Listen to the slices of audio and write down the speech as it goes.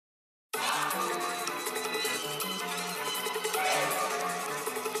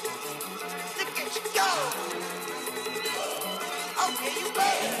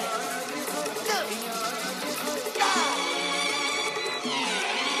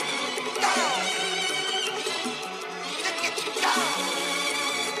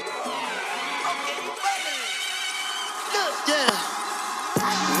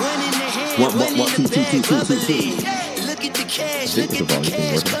Two. Look at the cash, look at the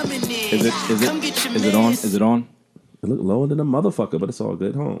cash coming in. Is it on? Is it on? It look lower than a motherfucker, but it's all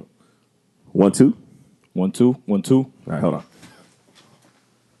good. Hold on. 1, 2. 1, 2, 1, 2. All right, hold on.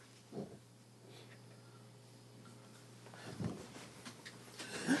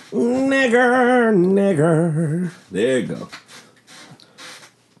 Nigger. There you go.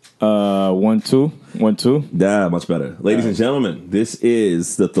 1, 2, 1, 2. Yeah, much better. Ladies and gentlemen, this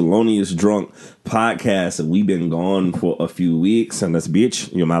is the Thelonious Drunk podcast, and we've been gone for a few weeks, and that's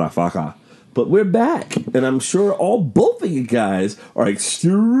bitch, you motherfucker. But we're back, and I'm sure both of you guys are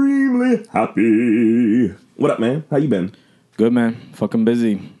extremely happy. What up, man? How you been? Good, man. Fucking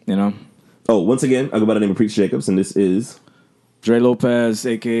busy, you know. Oh, once again, I go by the name of Preach Jacobs, and this is Dre Lopez,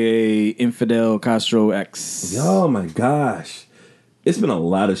 a.k.a. Infidel Castro X. Oh, my gosh. It's been a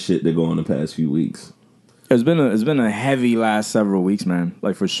lot of shit that go on the past few weeks. It's been a heavy last several weeks, man.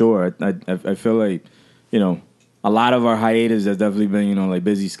 Like, for sure. I feel like, you know, a lot of our hiatus has definitely been, you know, like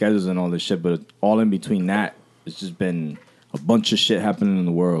busy schedules and all this shit. But all in between that, it's just been a bunch of shit happening in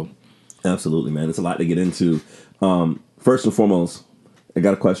the world. Absolutely, man. It's a lot to get into. First and foremost, I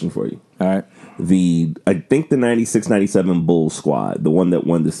got a question for you. All right. I think the 96-97 Bulls squad, the one that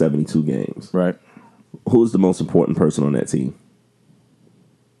won the 72 games. Right. Who's the most important person on that team?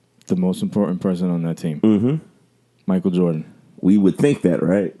 The most important person on that team. Mm-hmm. Michael Jordan. We would think that,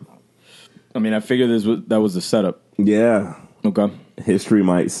 right? I mean, I figured that was the setup. Yeah. Okay. History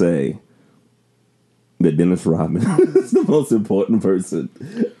might say that Dennis Rodman is the most important person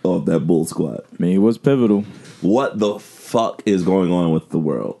of that Bull squad. I mean, he was pivotal. What the fuck is going on with the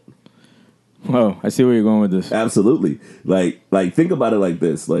world? Oh, I see where you're going with this. Absolutely. Like think about it like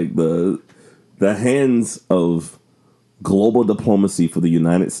this. Like the hands of global diplomacy for the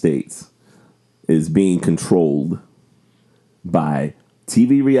United States is being controlled by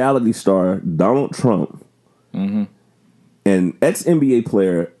TV reality star Donald Trump and ex-NBA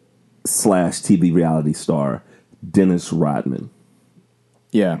player / TV reality star Dennis Rodman.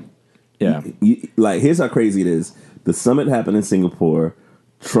 Yeah. Yeah. Like, here's how crazy it is. The summit happened in Singapore.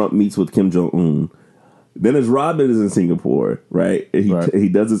 Trump meets with Kim Jong-un. Dennis Rodman is in Singapore, right? And he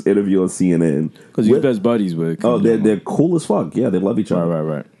does this interview on CNN. Because he's best buddies with Kim Jong-un. They're cool as fuck. Yeah, they love each other.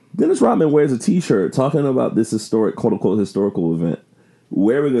 Right. Dennis Rodman wears a T-shirt talking about this historic, quote-unquote, historical event,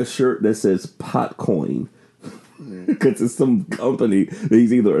 wearing a shirt that says Potcoin. Because it's some company that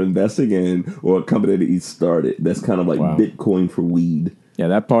he's either investing in or a company that he started that's kind of like Bitcoin for weed. Yeah,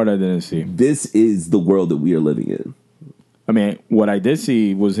 that part I didn't see. This is the world that we are living in. I mean, what I did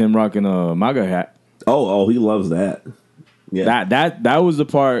see was him rocking a MAGA hat. Oh, he loves that. Yeah, that was the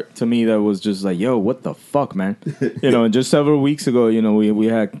part to me that was just like, yo, what the fuck, man? You know, and just several weeks ago, you know, we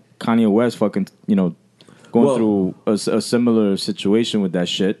had Kanye West fucking, you know, going through a similar situation with that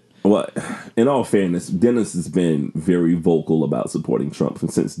shit. Well, in all fairness, Dennis has been very vocal about supporting Trump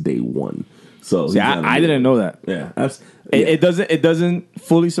since day one. So see, I didn't know that. Yeah, it doesn't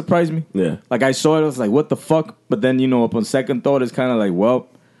fully surprise me. Yeah, like I saw it, I was like, what the fuck? But then, you know, upon second thought, it's kind of like, well,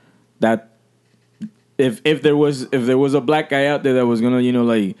 that if there was a black guy out there that was gonna, you know,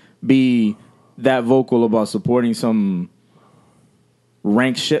 like be that vocal about supporting some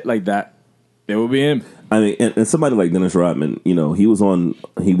rank shit like that, it would be him. I mean, and somebody like Dennis Rodman, you know, he was on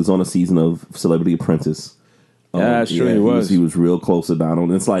a season of Celebrity Apprentice. Yeah, that's true. He was. He was real close to Donald.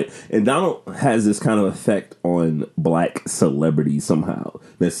 And it's like, and Donald has this kind of effect on black celebrities somehow.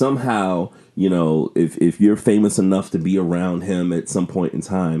 That somehow, you know, if you're famous enough to be around him at some point in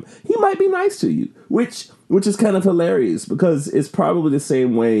time, he might be nice to you, which is kind of hilarious because it's probably the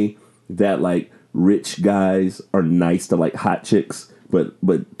same way that like rich guys are nice to like hot chicks, but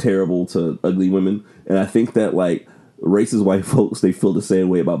terrible to ugly women. And I think that like racist white folks, they feel the same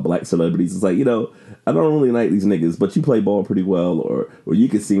way about black celebrities. It's like, you know, I don't really like these niggas, but you play ball pretty well, or you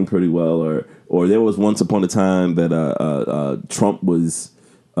can sing pretty well, or there was once upon a time that Trump was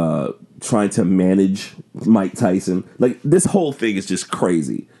trying to manage Mike Tyson. Like, this whole thing is just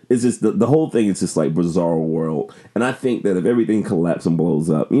crazy. It's just the whole thing is just like bizarre world. And I think that if everything collapses and blows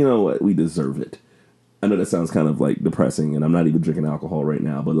up, you know what, we deserve it. I know that sounds kind of like depressing, and I'm not even drinking alcohol right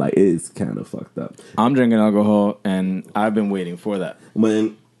now, but like it's kind of fucked up. I'm drinking alcohol, and I've been waiting for that.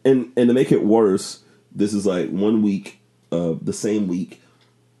 And to make it worse, this is like 1 week, the same week,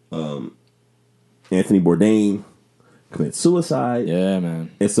 Anthony Bourdain committed suicide. Yeah,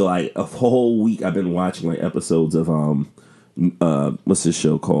 man. And so like a whole week I've been watching like episodes of what's this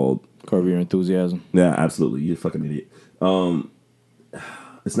show called? Curb Your Enthusiasm. Yeah, absolutely. You're a fucking idiot.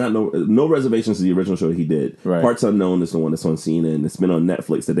 it's not no reservations is the original show he did. Right. Parts Unknown is the one that's on CNN, and it's been on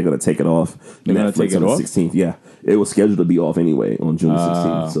Netflix that they're going to take it off. They're going to take it on off? the 16th. Yeah, it was scheduled to be off anyway on June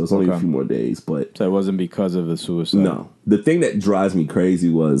 16th, so it's only a few more days. But so it wasn't because of the suicide. No, the thing that drives me crazy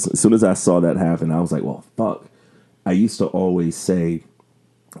was as soon as I saw that happen, I was like, well, fuck. I used to always say,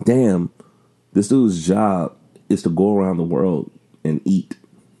 damn, this dude's job is to go around the world and eat.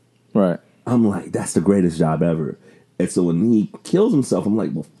 Right. I'm like, that's the greatest job ever. And so when he kills himself, I'm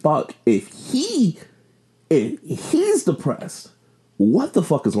like, well, fuck. If he's depressed, what the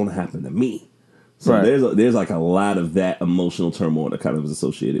fuck is going to happen to me? So there's like a lot of that emotional turmoil that kind of is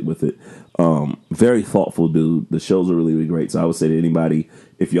associated with it. Very thoughtful dude. The shows are really, really great. So I would say to anybody,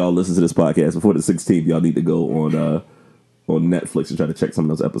 if y'all listen to this podcast before the 16th, y'all need to go on Netflix and try to check some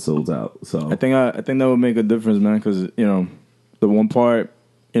of those episodes out. So I think that would make a difference, man. Because the one part,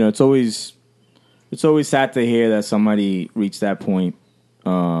 it's always sad to hear that somebody reached that point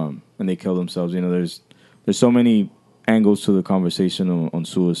and they kill themselves. There's so many angles to the conversation on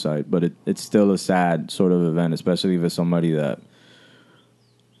suicide, but it's still a sad sort of event, especially if it's somebody that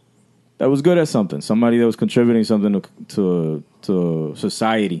was good at something, somebody that was contributing something to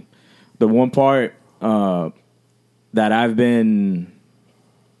society. The one part that I've been,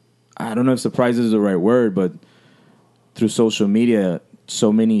 I don't know if surprised is the right word, but through social media,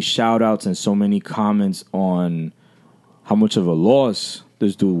 so many shout outs and so many comments on how much of a loss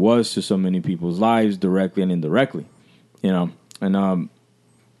this dude was to so many people's lives, directly and indirectly. And I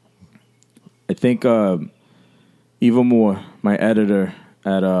think even more, my editor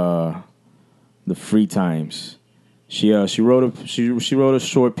at the Free Times, she wrote a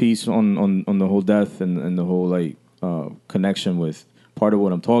short piece on the whole death and the whole connection with part of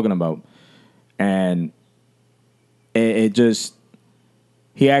what I'm talking about, and it just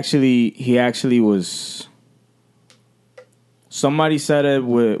he actually was. Somebody said it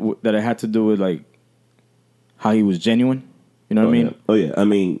that it had to do with like how he was genuine. You know what I mean? Yeah. Oh yeah. I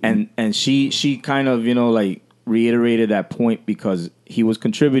mean, and she kind of reiterated that point because he was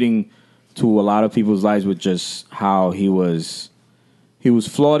contributing to a lot of people's lives with just how he was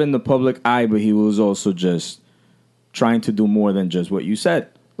flawed in the public eye, but he was also just trying to do more than just what you said,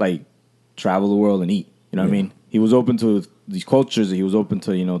 like travel the world and eat. You know what I mean? He was open to these cultures. He was open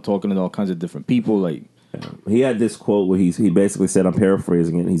to talking to all kinds of different people. Like he had this quote where he basically said, I'm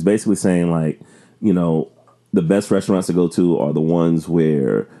paraphrasing it. He's basically saying like, the best restaurants to go to are the ones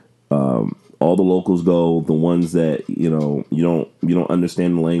where all the locals go, the ones that you don't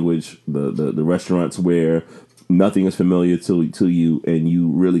understand the language, the restaurants where nothing is familiar to you, and you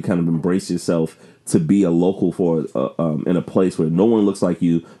really kind of embrace yourself to be a local for in a place where no one looks like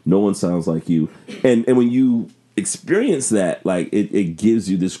you, no one sounds like you, and when you experience that, like it gives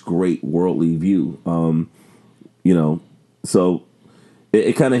you this great worldly view, so.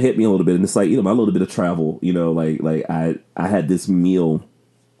 It kind of hit me a little bit, and it's like my little bit of travel. Like I had this meal.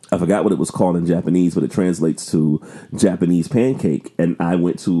 I forgot what it was called in Japanese, but it translates to Japanese pancake. And I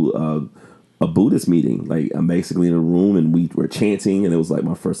went to a Buddhist meeting. Like I'm basically in a room, and we were chanting, and it was like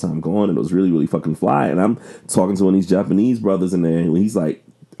my first time going, and it was really, really fucking fly. And I'm talking to one of these Japanese brothers in there, and he's like,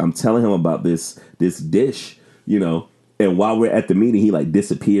 I'm telling him about this dish, And while we're at the meeting, he like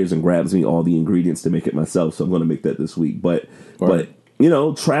disappears and grabs me all the ingredients to make it myself. So I'm going to make that this week, but.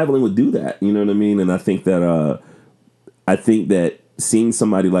 Traveling would do that. You know what I mean? And I think that seeing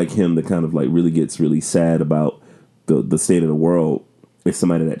somebody like him that kind of like really gets really sad about the state of the world is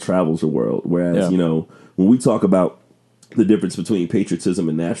somebody that travels the world. Whereas, when we talk about the difference between patriotism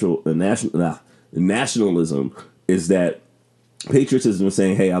and nationalism is that patriotism is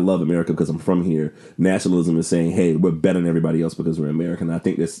saying, hey, I love America because I'm from here. Nationalism is saying, hey, we're better than everybody else because we're American. And I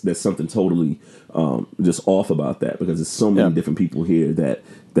think there's something totally just off about that because there's so many different people here that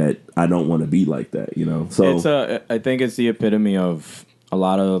I don't want to be like that, So I think it's the epitome of a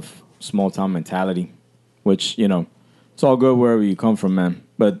lot of small town mentality, which, it's all good wherever you come from, man.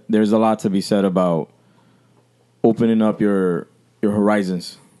 But there's a lot to be said about opening up your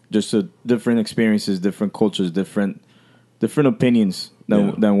horizons, just to different experiences, different cultures, different opinions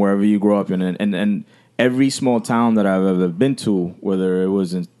than wherever you grow up in. And every small town that I've ever been to, whether it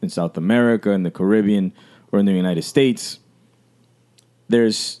was in South America, in the Caribbean, or in the United States,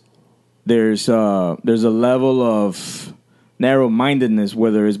 there's a level of narrow-mindedness,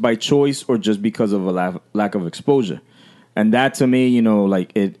 whether it's by choice or just because of a lack of exposure. And that, to me,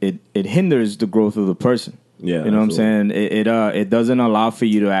 it hinders the growth of the person. Yeah, you know what I'm saying? It doesn't allow for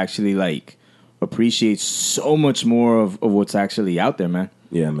you to actually, appreciate so much more of what's actually out there, man.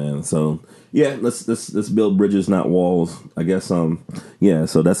 Yeah, man. So let's build bridges, not walls. I guess. So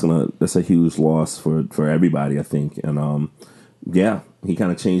that's a huge loss for everybody, I think. And he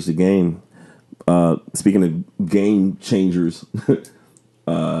kind of changed the game. Speaking of game changers,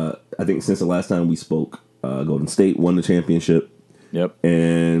 I think since the last time we spoke, Golden State won the championship. Yep.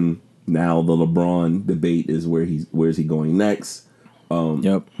 And now the LeBron debate is where's he going next?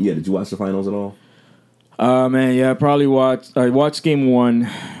 Yep. Yeah, did you watch the finals at all? Man, yeah, I watched game 1,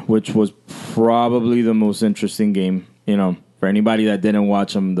 which was probably the most interesting game. You know, for anybody that didn't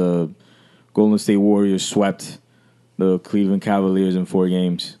watch them, the Golden State Warriors swept the Cleveland Cavaliers in 4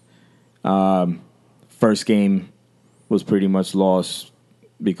 games. First game was pretty much lost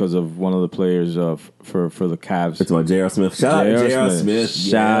because of one of the players for the Cavs. It's about J.R. Smith. Shout out J.R. Smith.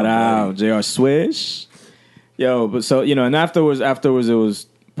 Shout out J.R. Swish. Yo, but so and afterwards it was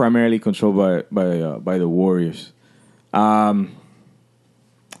primarily controlled by the Warriors. I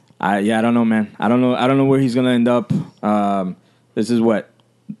don't know, man. I don't know where he's gonna end up. This is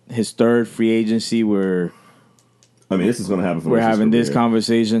his third free agency where this is gonna happen. We're having this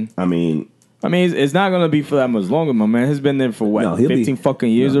conversation. I mean, it's not gonna be for that much longer. My man has been there for 15 fucking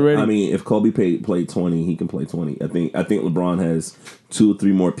years already. If Kobe played 20, he can play 20. I think LeBron has 2 or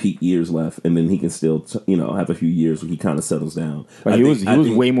 3 more peak years left, and then he can still have a few years where he kind of settles down. But he was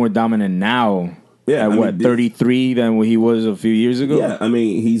way more dominant now. Yeah, at 33 than what he was a few years ago? Yeah,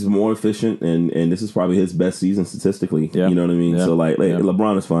 he's more efficient, and this is probably his best season statistically. Yeah. You know what I mean? Yeah. So,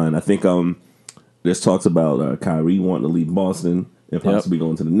 LeBron is fine. I think there's talks about Kyrie wanting to leave Boston and possibly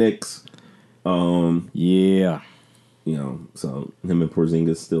going to the Knicks. Yeah. So him and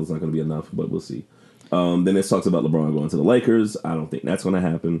Porzingis still is not going to be enough, but we'll see. Then there's talks about LeBron going to the Lakers. I don't think that's going to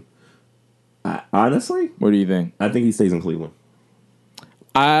happen. Honestly? What do you think? I think he stays in Cleveland.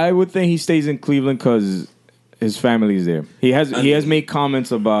 I would think he stays in Cleveland because his family's there. He has made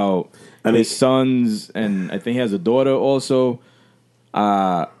comments about his sons, and I think he has a daughter also.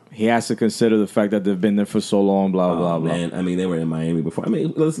 He has to consider the fact that they've been there for so long. Blah blah blah. Man, they were in Miami before.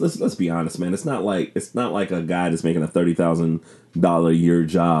 Let's be honest, man. It's not like a guy that's making a $30,000 a year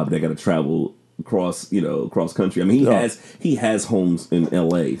job that got to travel cross country. He has homes in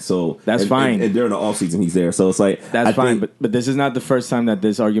LA, so that's fine. And during the off season, he's there, so it's like that's fine. But this is not the first time that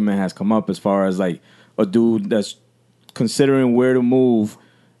this argument has come up as far as like a dude that's considering where to move,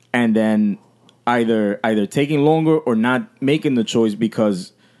 and then either taking longer or not making the choice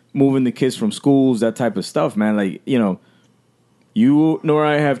because moving the kids from schools, that type of stuff, man. Like you nor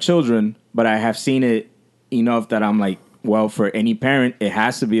I have children, but I have seen it enough that I'm like, well, for any parent, it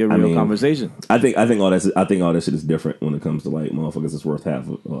has to be a real conversation. I think all that shit is different when it comes to like motherfuckers that's worth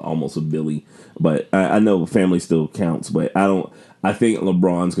almost $1 billion. But I know family still counts, but I think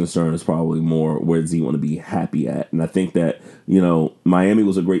LeBron's concern is probably more where does he want to be happy at, and I think that Miami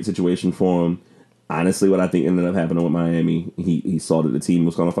was a great situation for him. Honestly, what I think ended up happening with Miami, he saw that the team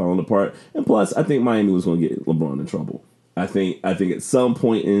was kind of falling apart, and plus, I think Miami was going to get LeBron in trouble. I think at some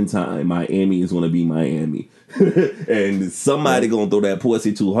point in time, Miami is going to be Miami, and somebody going to throw that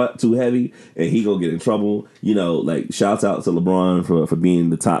pussy too heavy, and he going to get in trouble. Shouts out to LeBron for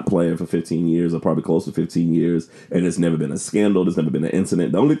being the top player for 15 years, or probably close to 15 years, and there's never been a scandal, there's never been an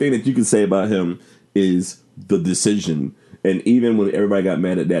incident. The only thing that you can say about him is the decision. And even when everybody got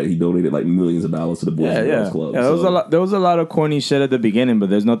mad at that, he donated like millions of dollars to the Boys and Girls Club. Yeah, there was a lot of corny shit at the beginning, but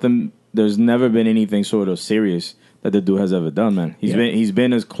there's never been anything sort of serious that the dude has ever done, man. He's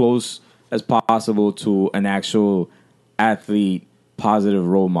been as close as possible to an actual athlete, positive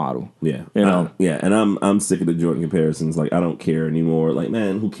role model. Yeah. And I'm sick of the Jordan comparisons. Like, I don't care anymore. Like,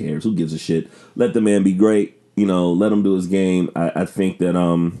 man, who cares? Who gives a shit? Let the man be great. Let him do his game. I think that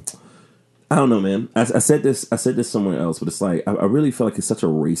I don't know, man. I said this somewhere else, but it's like I really feel like it's such a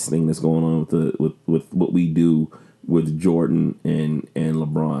race thing that's going on with what we do with Jordan and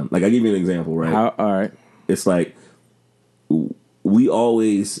LeBron. Like, I give you an example, right? All right. It's like we're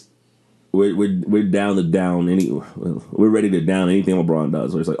down to we're ready to down anything LeBron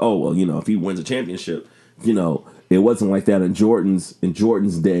does. Where it's like, oh well, if he wins a championship, it wasn't like that in Jordan's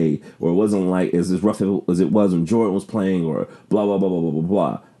day, or it wasn't like as rough as it was when Jordan was playing, or blah blah blah blah blah blah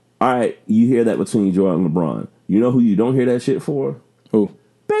blah. All right, you hear that between Jordan and LeBron. You know who you don't hear that shit for? Who?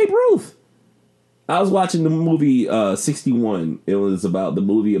 Babe Ruth. I was watching the movie 61. It was about the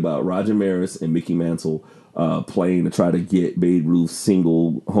movie about Roger Maris and Mickey Mantle playing to try to get Babe Ruth's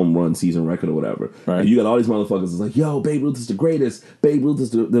single home run season record or whatever. Right. And you got all these motherfuckers that's like, yo, Babe Ruth is the greatest. Babe Ruth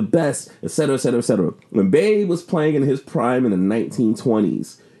is the best, et cetera, et cetera, et cetera. When Babe was playing in his prime in the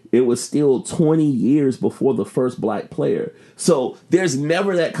 1920s, it was still 20 years before the first black player. So there's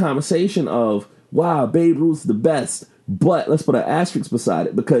never that conversation of, wow, Babe Ruth's the best. But let's put an asterisk beside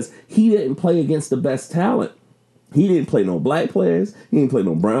it because he didn't play against the best talent. He didn't play no black players. He didn't play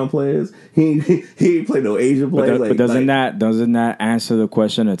no brown players. He didn't play no Asian players. But doesn't that answer the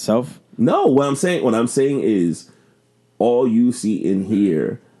question itself? No, what I'm saying is all you see and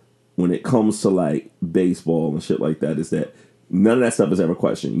hear when it comes to like baseball and shit like that is that none of that stuff is ever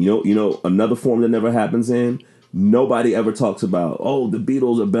questioned. You know, another form that never happens in. Nobody ever talks about, oh, the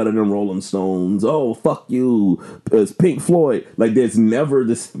Beatles are better than Rolling Stones. Oh, fuck you. It's Pink Floyd. Like, there's never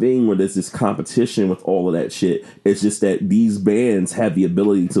this thing where there's this competition with all of that shit. It's just that these bands have the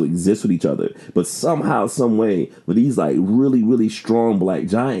ability to exist with each other. But somehow, some way, with these, like, really, really strong black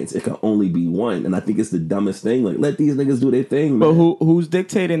giants, it can only be one. And I think it's the dumbest thing. Like, let these niggas do their thing, man. But who's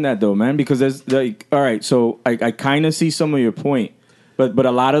dictating that, though, man? Because there's, like, all right, so I kind of see some of your point. But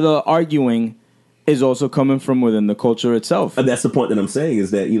a lot of the arguing is also coming from within the culture itself. And that's the point that I'm saying is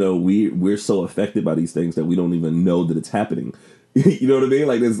that, you know, we're so affected by these things that we don't even know that it's happening. You know what I mean?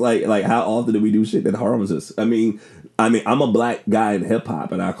 Like, it's like how often do we do shit that harms us? I mean, I'm a black guy in hip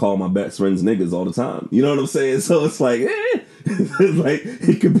hop and I call my best friends niggas all the time. You know what I'm saying? So it's like, it's like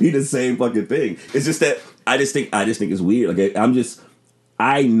it could be the same fucking thing. It's just that I just think it's weird. Like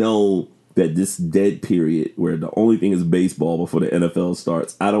I know that this dead period where the only thing is baseball before the NFL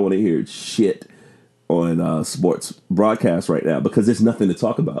starts, I don't want to hear shit on sports broadcast right now because there's nothing to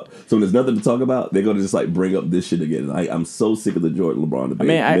talk about. So when there's nothing to talk about, they're going to just like bring up this shit again. I'm so sick of the Jordan LeBron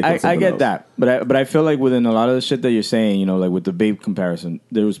debate. I mean, I get that, but I feel like within a lot of the shit that you're saying, you know, like with the Babe comparison,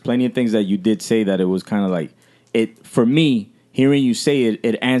 there was plenty of things that you did say that it was kind of like it for me. Hearing you say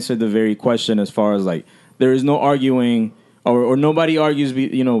it answered the very question as far as like there is no arguing or nobody argues,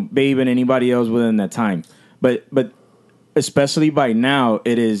 you know, Babe and anybody else within that time, but especially by now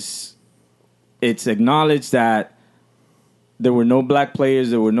it's acknowledged that there were no black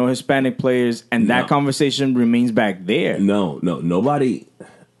players, there were no Hispanic players, and that conversation remains back there. No, nobody.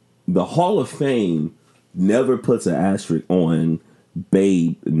 The Hall of Fame never puts an asterisk on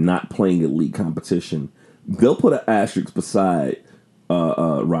Babe not playing elite competition. They'll put an asterisk beside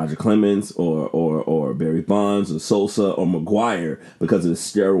Roger Clemens or Barry Bonds or Sosa or McGuire because of the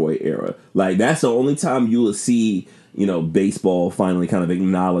steroid era. Like, that's the only time you will see, you know, baseball finally kind of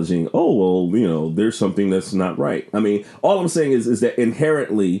acknowledging, oh, well, you know, there's something that's not right. I mean, all I'm saying is that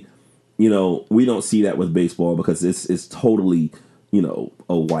inherently, you know, we don't see that with baseball because it's totally, you know,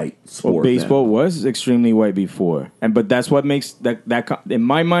 a white sport. Well, baseball was extremely white before, but that's what makes that in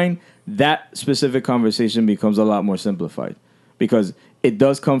my mind that specific conversation becomes a lot more simplified because it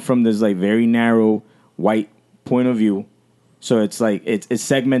does come from this like very narrow white point of view. So it's like it's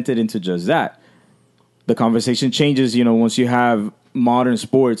segmented into just that. The conversation changes, you know, once you have modern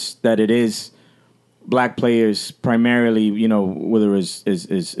sports that it is black players primarily, you know, whether it's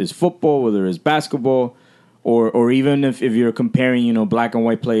is football, whether it's basketball, or even if you're comparing, you know, black and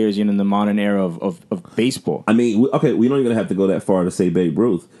white players, you know, in the modern era of baseball. I mean, okay, we don't even have to go that far to say Babe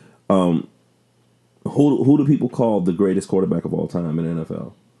Ruth. Who do people call the greatest quarterback of all time in the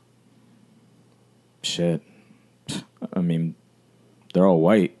NFL? Shit. I mean, they're all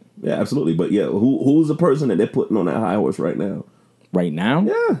white. Yeah, absolutely. But yeah, who's the person that they're putting on that high horse right now? Right now?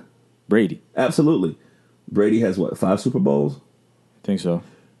 Yeah. Brady. Absolutely. Brady has what, 5 Super Bowls? I think so.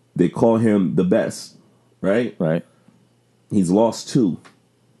 They call him the best, right? Right. He's lost 2.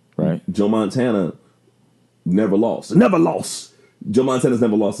 Right. Joe Montana never lost. Never lost. Joe Montana's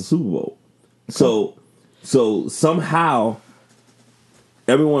never lost a Super Bowl. Okay. So somehow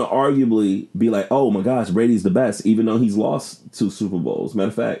everyone arguably be like, oh my gosh, Brady's the best, even though he's lost 2 Super Bowls. Matter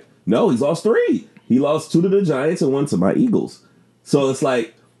of fact, no, he's lost 3. He lost 2 to the Giants and 1 to my Eagles. So it's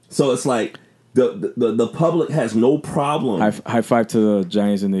like the public has no problem. High five to the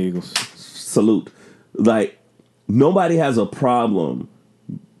Giants and the Eagles. Salute. Like, nobody has a problem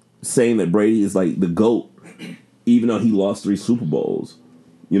saying that Brady is like the GOAT, even though he lost 3 Super Bowls.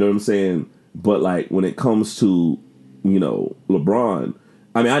 You know what I'm saying? But like when it comes to, you know, LeBron,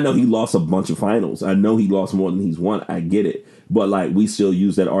 I mean, I know he lost a bunch of finals. I know he lost more than he's won. I get it. But like we still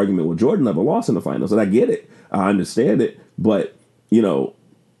use that argument. Well, Jordan never lost in the finals, and I get it. I understand it. But, you know,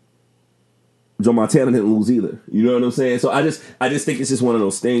 Joe Montana didn't lose either. You know what I'm saying? So I just think it's just one of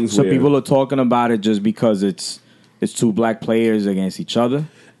those things. So people are talking about it just because it's 2 black players against each other.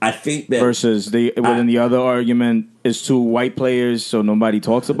 I think that versus within the other argument is 2 white players, so nobody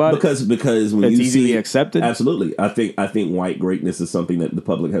talks about it because when it's you easily see, accepted. Absolutely, I think white greatness is something that the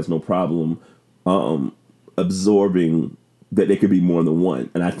public has no problem absorbing. That there could be more than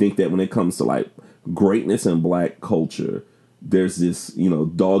one, and I think that when it comes to like greatness in black culture, there's this, you know,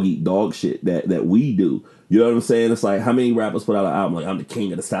 dog eat dog shit that we do. You know what I'm saying? It's like how many rappers put out an album like I'm the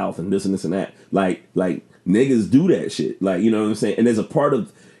king of the South and this and that. Like niggas do that shit. Like, you know what I'm saying? And there's a part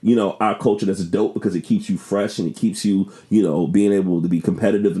of our culture that's dope because it keeps you fresh and it keeps you, being able to be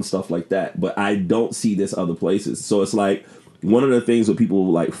competitive and stuff like that. But I don't see this other places. So it's like one of the things where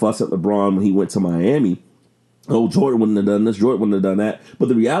people like fuss at LeBron when he went to Miami. Oh, Jordan wouldn't have done this. Jordan wouldn't have done that. But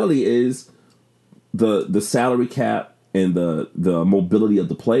the reality is the salary cap and the mobility of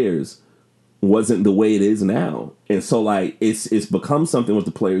the players wasn't the way it is now. And so like it's become something with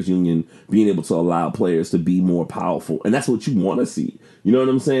the players union being able to allow players to be more powerful. And that's what you want to see. You know what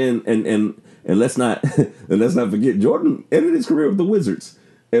I'm saying? And let's not forget Jordan ended his career with the Wizards.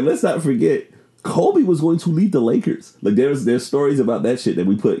 And let's not forget Kobe was going to leave the Lakers. Like there's stories about that shit that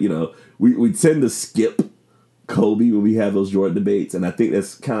we put, we tend to skip Kobe when we have those Jordan debates, and I think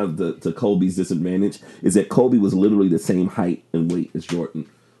that's kind of to Kobe's disadvantage is that Kobe was literally the same height and weight as Jordan.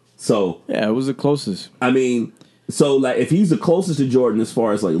 So yeah, it was the closest. I mean, so like if he's the closest to Jordan as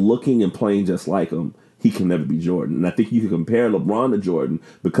far as like looking and playing just like him, he can never be Jordan. And I think you can compare LeBron to Jordan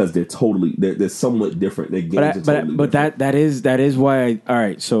because they're somewhat different. Their games are totally different. that is why. All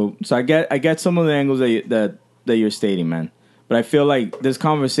right, so I get some of the angles that you're stating, man. But I feel like this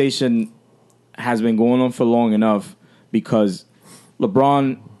conversation has been going on for long enough because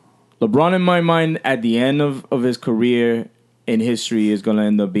LeBron in my mind at the end of his career in history is going to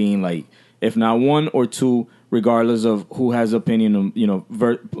end up being like, if not one or two, regardless of who has opinion,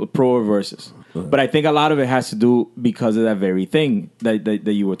 pro or versus. Uh-huh. But I think a lot of it has to do because of that very thing that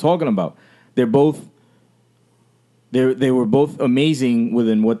you were talking about. They were both amazing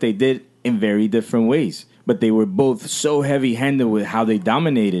within what they did in very different ways, but they were both so heavy-handed with how they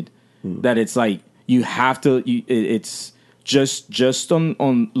dominated that it's like you have to. It's just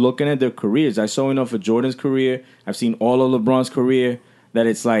on looking at their careers. I saw enough of Jordan's career. I've seen all of LeBron's career that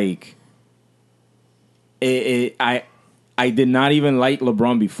it's like I did not even like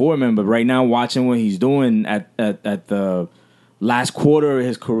LeBron before, man. But right now, watching what he's doing at the last quarter of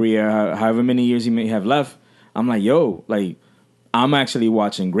his career, however many years he may have left, I'm like, yo, like. I'm actually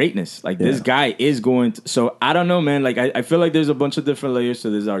watching greatness. Like, this guy is going to... So, I don't know, man. Like, I feel like there's a bunch of different layers to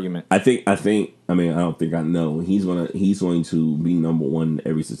this argument. I don't think I know. He's going to be number one in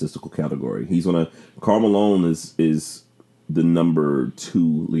every statistical category. Karl Malone is the number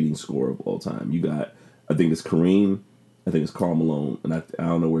 2 leading scorer of all time. You got, I think it's Kareem, I think it's Karl Malone, and I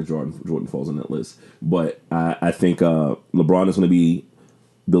don't know where Jordan falls on that list. But I think LeBron is going to be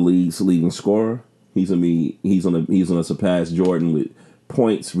the league's leading scorer. He's gonna surpass Jordan with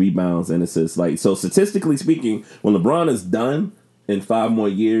points, rebounds, and assists. Like, so statistically speaking, when LeBron is done in 5 more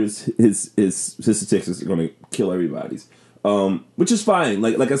years, his statistics are gonna kill everybody's. Which is fine.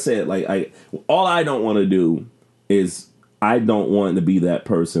 Like I said, all I don't want to do is I don't want to be that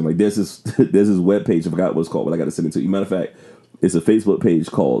person. Like there's this webpage, I forgot what it's called, but I got to send it to you. Matter of fact, it's a Facebook page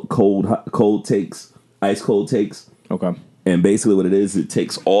called Cold Takes, Ice Cold Takes. Okay. And basically what it is, it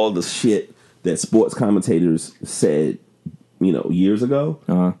takes all the shit that sports commentators said, years ago,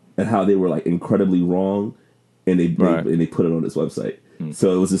 and how they were like incredibly wrong, and they put it on this website.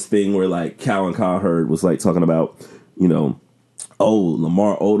 So it was this thing where like Calvin Cowherd was like talking about, Lamar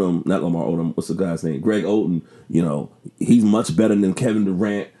Odom, what's the guy's name? Greg Oden, he's much better than Kevin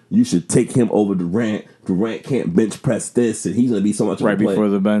Durant. You should take him over Durant. Durant can't bench press this, and he's going to be so much right before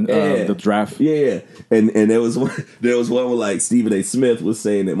the draft. Yeah, and there was one where like Stephen A. Smith was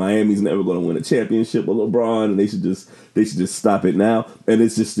saying that Miami's never going to win a championship with LeBron, and they should just stop it now. And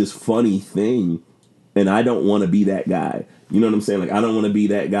it's just this funny thing, and I don't want to be that guy. You know what I'm saying? Like I don't want to be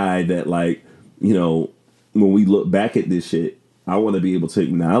that guy that like when we look back at this shit. I want to be able to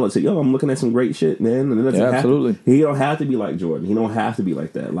acknowledge that, I'm looking at some great shit, man. And absolutely. He don't have to be like Jordan. He don't have to be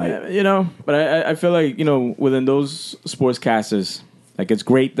like that. Like, but I feel like, within those sportscasters, like it's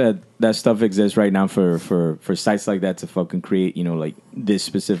great that stuff exists right now for sites like that to fucking create, like this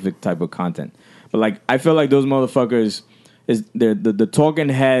specific type of content. But like, I feel like those motherfuckers the talking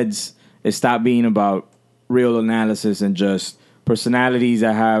heads is stop being about real analysis and just personalities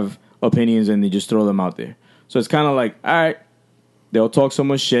that have opinions and they just throw them out there. So it's kind of like, all right, they'll talk so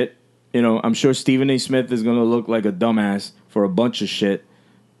much shit. I'm sure Stephen A. Smith is going to look like a dumbass for a bunch of shit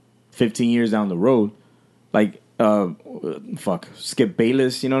 15 years down the road. Like, Skip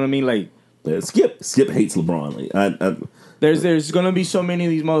Bayless, you know what I mean? Like, Skip hates LeBron. Like, there's going to be so many of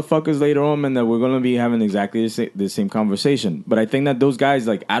these motherfuckers later on, man, that we're going to be having exactly the same conversation. But I think that those guys,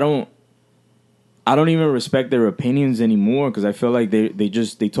 like, I I don't even respect their opinions anymore because I feel like they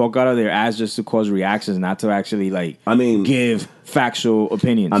talk out of their ass just to cause reactions, not to actually give factual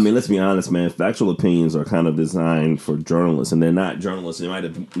opinions. I mean, let's be honest, man. Factual opinions are kind of designed for journalists, and they're not journalists. They might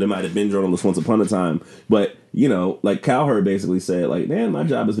have been journalists once upon a time, but like Cowherd basically said, like, man, my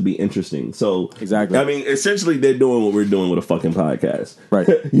job is to be interesting. So exactly. I mean, essentially, they're doing what we're doing with a fucking podcast, right?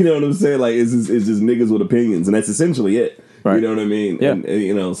 You know what I'm saying? Like, it's just niggas with opinions, and that's essentially it. Right. You know what I mean? Yeah.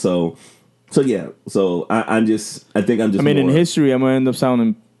 And, So yeah, so I think I'm just. I mean, in history, I'm gonna end up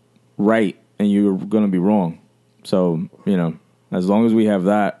sounding right, and you're gonna be wrong. So as long as we have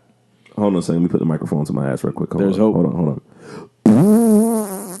that. Hold on a second. Let me put the microphone to my ass real quick. There's hope. Hold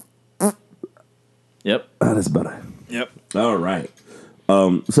on. Yep. That's better. Yep. All right.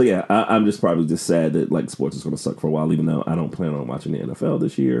 So yeah, I'm just probably just sad that like sports is gonna suck for a while, even though I don't plan on watching the NFL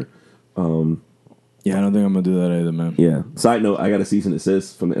this year. Yeah, I don't think I'm gonna do that either, man. Yeah. Side note: I got a cease and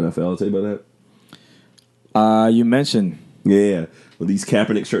desist from the NFL. I'll tell you about that. You mentioned. Yeah. Well, these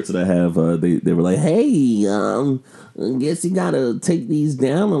Kaepernick shirts that I have, they were like, "Hey, I guess you gotta take these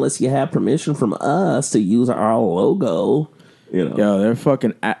down unless you have permission from us to use our logo." Yo, they're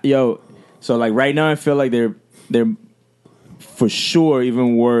fucking So like right now, I feel like they're for sure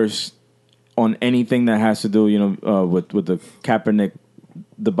even worse on anything that has to do, with the Kaepernick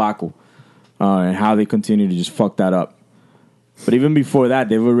debacle. And how they continue to just fuck that up. But even before that,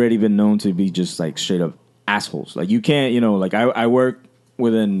 they've already been known to be just like straight up assholes. Like you can't, like I work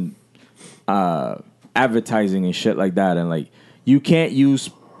within advertising and shit like that, and like you can't use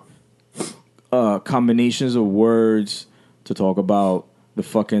combinations of words to talk about the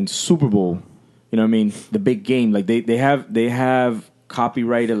fucking Super Bowl. You know what I mean? The big game. Like they have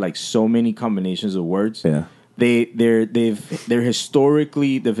copyrighted like so many combinations of words. Yeah. They've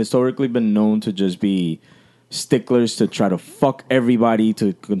historically been known to just be sticklers to try to fuck everybody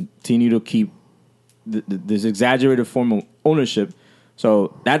to continue to keep this exaggerated form of ownership.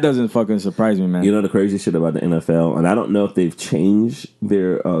 So that doesn't fucking surprise me, man. You know the crazy shit about the NFL, and I don't know if they've changed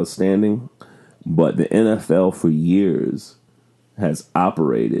their standing, but the NFL for years has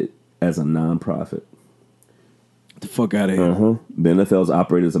operated as a nonprofit. The fuck out of here. Uh-huh. The NFL's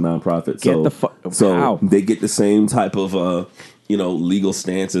operated as a nonprofit. Get the fuck. So how? They get the same type of legal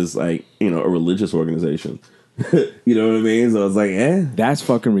stance as like a religious organization. You know what I mean? So I was like, that's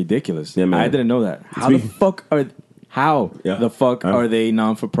fucking ridiculous. Yeah, man. I didn't know that. How the fuck are they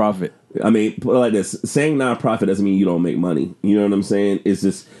non-for-profit? I mean, put it like this: saying nonprofit doesn't mean you don't make money. You know what I'm saying? It's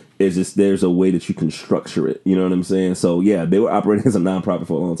just there's a way that you can structure it. You know what I'm saying? So yeah, they were operating as a nonprofit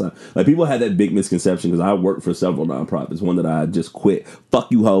for a long time. Like people had that big misconception because I worked for several nonprofits. One that I just quit.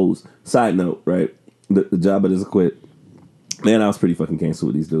 Fuck you, hoes. Side note, right? The job I just quit. Man, I was pretty fucking canceled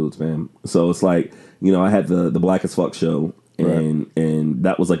with these dudes, man. So it's like I had the Black as Fuck show, and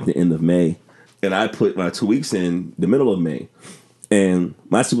that was like the end of May, and I put my 2 weeks in the middle of May, and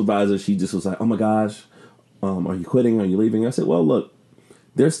my supervisor, she just was like, "Oh my gosh, are you quitting? Are you leaving?" I said, "Well, look.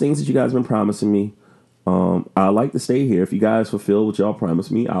 There's things that you guys have been promising me. I like to stay here. If you guys fulfill what y'all promised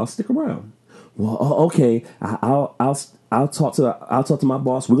me, I'll stick around." Well, okay. I'll talk to my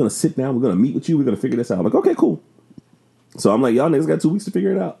boss. We're gonna sit down. We're gonna meet with you. We're gonna figure this out. I'm like, okay, cool. So I'm like, y'all niggas got 2 weeks to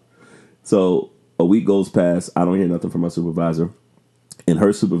figure it out. So a week goes past. I don't hear nothing from my supervisor, and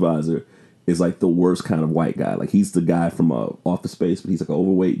her supervisor is like the worst kind of white guy. Like he's the guy from Office Space, but he's like an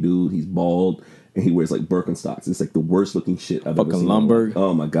overweight dude. He's bald. And he wears like Birkenstocks. It's like the worst looking shit I've ever seen. Fucking Lumberg.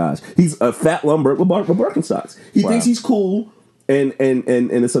 Oh my gosh, he's a fat Lumberg with Birkenstocks. He thinks he's cool, and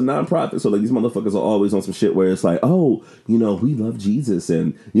it's a nonprofit. So like these motherfuckers are always on some shit where it's like, oh, we love Jesus,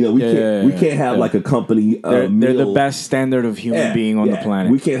 and we can't have like a company. They're the best standard of human being on the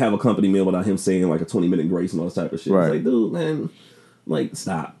planet. We can't have a company meal without him saying like a 20-minute grace and all this type of shit. Right. It's like, dude, man, like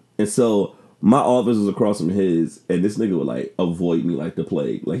stop. And so my office was across from his, and this nigga would like avoid me like the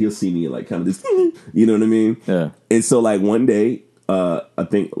plague. Like he'll see me and like kind of just, you know what I mean? Yeah. And so like one day, I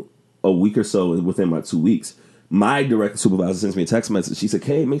think a week or so within my 2 weeks, my direct supervisor sends me a text message. She said,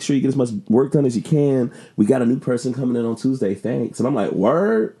 "Hey, make sure you get as much work done as you can. We got a new person coming in on Tuesday. Thanks." And I'm like,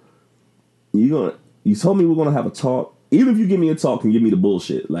 "Word? You told me we're gonna have a talk. Even if you give me a talk and give me the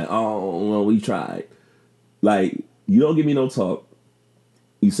bullshit, like, oh well, we tried. Like you don't give me no talk.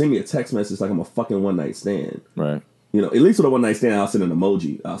 You send me a text message like I'm a fucking one night stand. Right. At least with a one night stand, I'll send an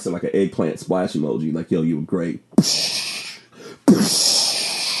emoji. I'll send like an eggplant splash emoji. Like, yo, you were great."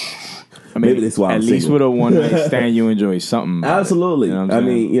 I mean, maybe that's why at least with a one night stand, you enjoy something. Absolutely. I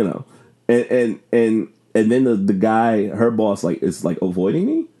mean, and then the guy, her boss, like is like avoiding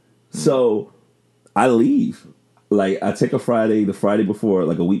me. So I leave. Like I take a Friday, the Friday before,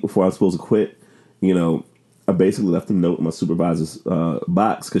 like a week before I'm supposed to quit. I basically left a note in my supervisor's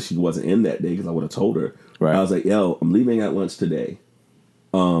box because she wasn't in that day because I would have told her. Right. I was like, yo, I'm leaving at lunch today.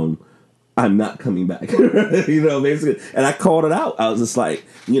 I'm not coming back. Basically. And I called it out. I was just like,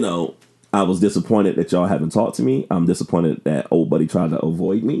 I was disappointed that y'all haven't talked to me. I'm disappointed that old buddy tried to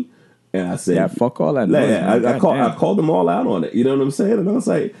avoid me. And I said, yeah, fuck all that noise, man. I called them all out on it. You know what I'm saying? And I was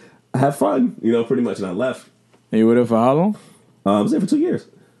like, have fun, pretty much. And I left. And you were there for how long? I was there for 2 years.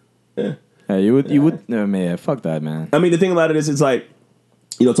 Yeah. Yeah, you would. No, man, fuck that, man. I mean, the thing about it is, it's like,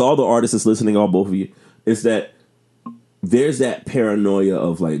 to all the artists that's listening, all both of you, is that there's that paranoia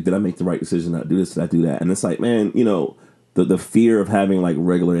of like, did I make the right decision? Did I do this? Did I do that? And it's like, man, the fear of having like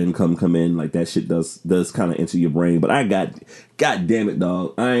regular income come in, like that shit does kind of enter your brain. But God damn it,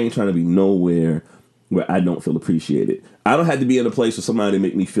 dog, I ain't trying to be nowhere where I don't feel appreciated. I don't have to be in a place where somebody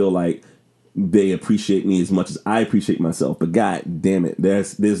make me feel like they appreciate me as much as I appreciate myself. But God damn it,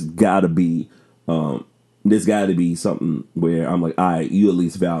 there's gotta be something where I'm like, all right, you at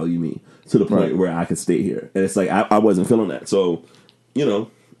least value me to the point where I can stay here. And it's like, I wasn't feeling that. So,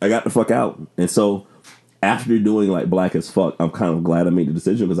 I got the fuck out. And so after doing like Black as Fuck, I'm kind of glad I made the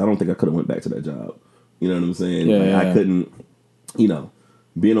decision because I don't think I could have went back to that job. You know what I'm saying? Yeah, I couldn't,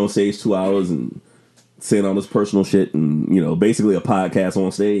 being on stage 2 hours and saying all this personal shit and, basically a podcast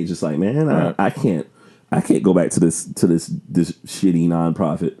on stage. It's like, man, I can't go back to this shitty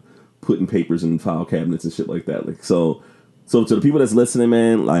nonprofit putting papers in file cabinets and shit like that. Like, so to the people that's listening,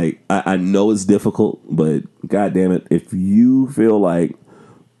 man, like I know it's difficult, but God damn it, if you feel like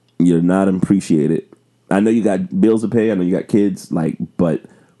you're not appreciated, I know you got bills to pay, I know you got kids, like, but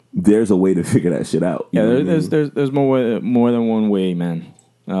there's a way to figure that shit out. There's more than one way, man.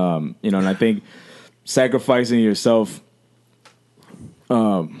 And I think sacrificing yourself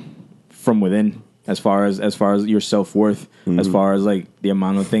from within, as far as your self-worth, as far as like the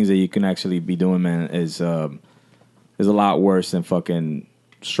amount of things that you can actually be doing, man, is a lot worse than fucking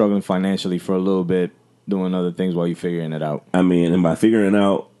struggling financially for a little bit, doing other things while you're figuring it out. I mean, and by figuring it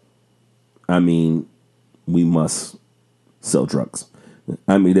out, I mean, we must sell drugs.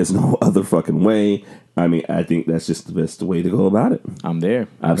 I mean, there's no other fucking way. I mean, I think that's just the best way to go about it. I'm there.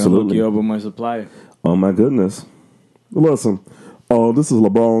 I'm Absolutely. gonna hook you up with my supplier. Oh my goodness. Listen, this is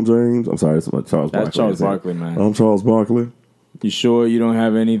LeBron James. I'm sorry, this is Charles Barkley. That's Charles Barkley, man. I'm Charles Barkley. You sure you don't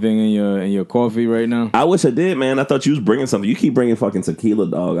have anything in your coffee right now? I wish I did, man. I thought you was bringing something. You keep bringing fucking tequila,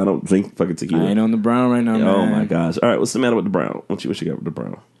 dog. I don't drink fucking tequila. I ain't on the brown right now, man. Oh my gosh. All right, what's the matter with the brown? What you got with the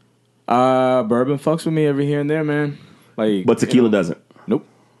brown? Bourbon fucks with me every here and there, man. Like, but tequila doesn't. Nope,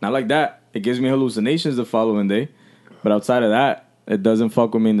 not like that. It gives me hallucinations the following day, but outside of that, it doesn't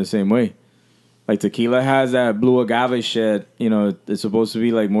fuck with me in the same way. Like tequila has that blue agave shit. It's supposed to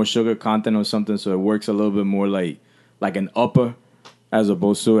be like more sugar content or something, so it works a little bit more like an upper, as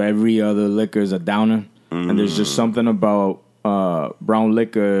opposed to every other liquor is a downer. And there's just something about brown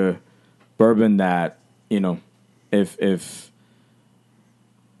liquor, bourbon that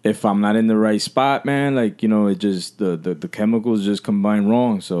if I'm not in the right spot, man, like, it just, the chemicals just combine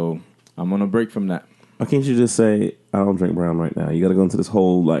wrong. So I'm going to break from that. Why can't you just say, I don't drink brown right now? You got to go into this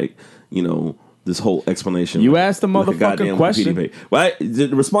whole, like, this whole explanation. You asked the motherfucking question. Right? The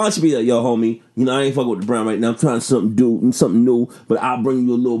response should be like, yo, homie, I ain't fucking with the brown right now. I'm trying something new, but I'll bring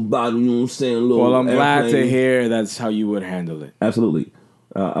you a little bottle, you know what I'm saying? Well, I'm glad to hear that's how you would handle it. Absolutely.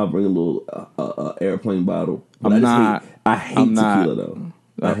 I'll bring a little airplane bottle. But I hate tequila, though.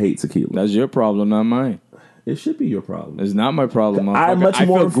 I hate tequila. That's your problem, not mine. It should be your problem. It's not my problem. I'm much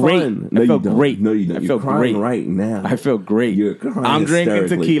more fun. I feel great. No, you don't. You're crying right now. I feel great. You're crying I'm drinking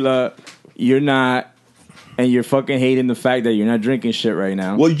tequila. You're not. And you're fucking hating the fact that you're not drinking shit right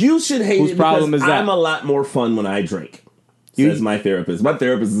now. Well, you should hate Whose it problem because is that? I'm a lot more fun when I drink. Says my therapist. My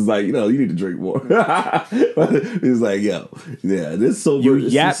therapist is like, you need to drink more. He's like, yo, yeah, this sober. You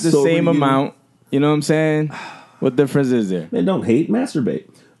yap the same amount. You know what I'm saying? What difference is there? Man, don't hate, masturbate.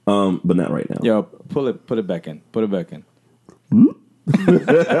 But not right now. Yo, put it back in. Put it back in.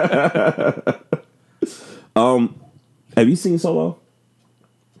 Have you seen Solo?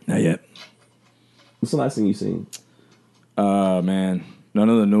 Not yet. What's the last thing you seen? Man, none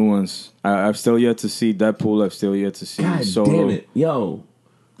of the new ones. I've still yet to see Deadpool. I've still yet to see God Solo. Damn it, yo!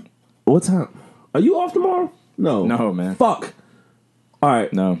 What time? Are you off tomorrow? No, man. Fuck. All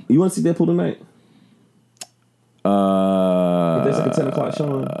right, no. You want to see Deadpool tonight? If there's like a 10 o'clock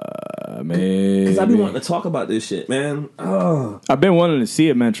showing. Maybe. Because I've been wanting to talk about this shit, man. I've been wanting to see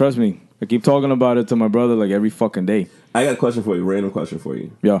it, man. Trust me. I keep talking about it to my brother like every fucking day. I got a question for you. Random question for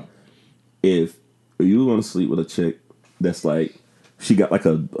you. Yeah. If you want to sleep with a chick that's like, she got like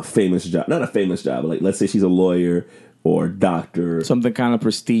a famous job. Not a famous job, but like, let's say she's a lawyer. or doctor. Something kind of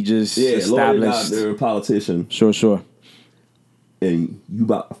prestigious, Lawyer, established. doctor, politician. Sure. And you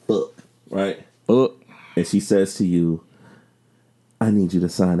about to fuck, right? Fuck. And she says to you, I need you to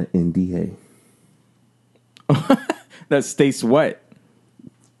sign an NDA. That states what?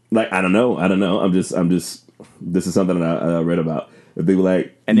 Like, I don't know. I'm just, this is something that I read about. If they were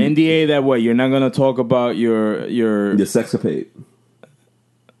like... An NDA that what? You're not going to talk about your sexcapade.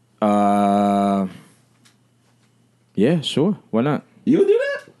 Yeah, sure. Why not? You would do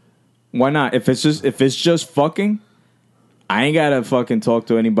that? Why not? If it's just fucking, I ain't gotta fucking talk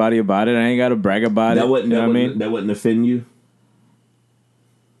to anybody about it. I ain't gotta brag about it. You know what I mean? That wouldn't offend you?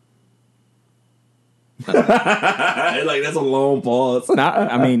 Like, that's a long pause.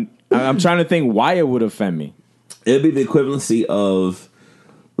 I mean, I'm trying to think why it would offend me. It'd be the equivalency of,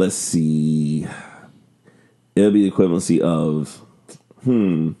 let's see. It'll be the equivalency of,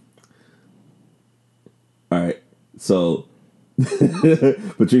 all right. So,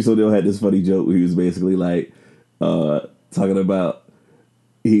 Patrice O'Neal had this funny joke where he was basically like, talking about,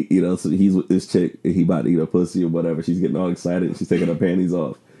 so he's with this chick and he about to eat a pussy or whatever. She's getting all excited and she's taking her panties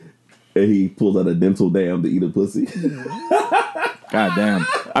off. And he pulls out a dental dam to eat a pussy. God damn.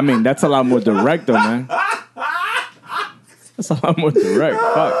 I mean, that's a lot more direct though, man. That's a lot more direct.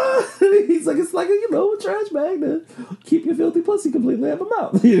 Fuck. He's like, it's like a trash bag to keep your filthy pussy completely out of my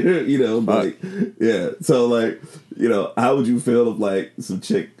mouth. Like, yeah. So like, how would you feel if like some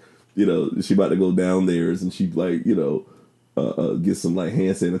chick, she about to go down theirs and she like, get some like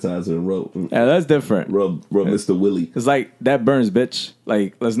hand sanitizer and rub. Yeah, that's different. Rub Mr. Willie. It's like, that burns, bitch.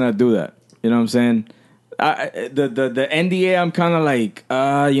 Like, let's not do that. You know what I'm saying? The NDA, I'm kind of like,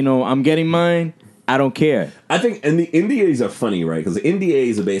 I'm getting mine. I don't care. I think, and the NDAs are funny, right? Because the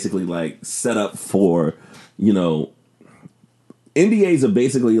NDAs are basically like set up for, NDAs are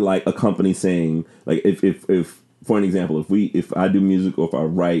basically like a company saying, like, if for an example, if I do music or if I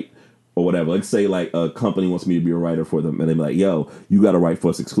write or whatever, let's say like a company wants me to be a writer for them and they're like, yo, you got to write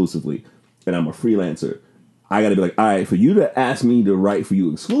for us exclusively. And I'm a freelancer. I got to be like, all right, for you to ask me to write for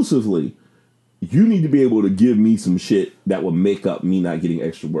you exclusively, you need to be able to give me some shit that will make up me not getting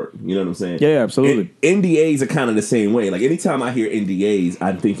extra work. You know what I'm saying? Yeah, absolutely. And NDAs are kind of the same way. Like, anytime I hear NDAs,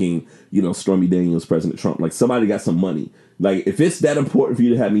 I'm thinking, Stormy Daniels, President Trump. Like, somebody got some money. Like, if it's that important for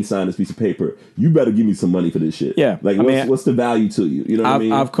you to have me sign this piece of paper, you better give me some money for this shit. Yeah. Like, what's the value to you? You know what I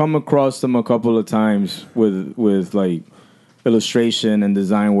mean? I've come across them a couple of times with like, illustration and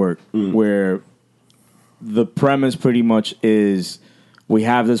design work where the premise pretty much is we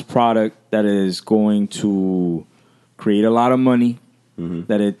have this product that is going to create a lot of money,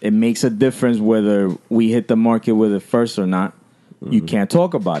 that it makes a difference whether we hit the market with it first or not. You can't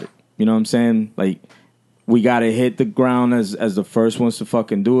talk about it. You know what I'm saying? Like, we got to hit the ground as the first ones to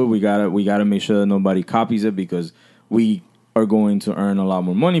fucking do it. We gotta make sure that nobody copies it because we are going to earn a lot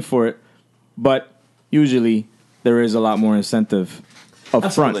more money for it. But usually there is a lot more incentive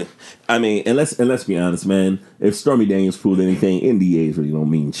up front. I mean, and let's be honest, man. If Stormy Daniels proved anything, NDAs really don't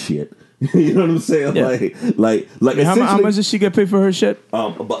mean shit. You know what I'm saying? Yeah. Like. I mean, how much did she get paid for her shit?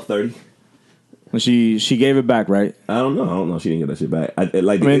 About 30. She gave it back, right? I don't know. She didn't get that shit back.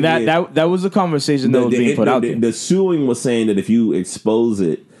 That was a conversation that was being put out there. The suing was saying that if you expose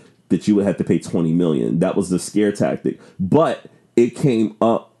it, that you would have to pay $20 million. That was the scare tactic. But it came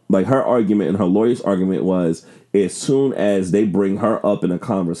up, like, her argument and her lawyer's argument was, as soon as they bring her up in a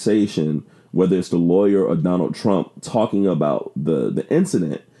conversation, whether it's the lawyer or Donald Trump talking about the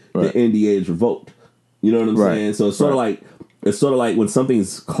incident, right, the NDA is revoked. You know what I'm saying? So it's sort of like when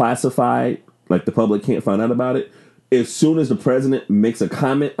something's classified, like the public can't find out about it. As soon as the president makes a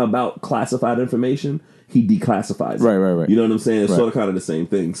comment about classified information, he declassifies it. Right. You know what I'm saying? It's sort of kind of the same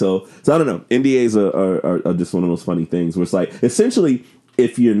thing. So I don't know. NDAs are just one of those funny things where it's like, essentially,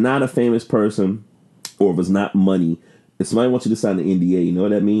 if you're not a famous person or if it's not money, if somebody wants you to sign an NDA, you know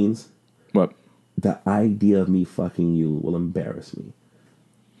what that means? What? The idea of me fucking you will embarrass me.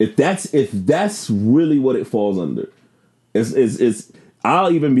 If that's really what it falls under, it's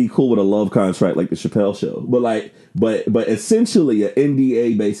I'll even be cool with a love contract like the Chappelle Show. But essentially an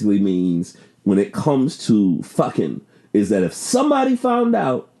NDA basically means when it comes to fucking is that if somebody found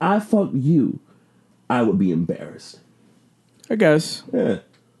out I fucked you, I would be embarrassed. I guess. Yeah.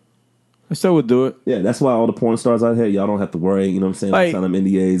 I still would do it. Yeah, that's why all the porn stars out here, y'all don't have to worry, you know what I'm saying? Like, sign them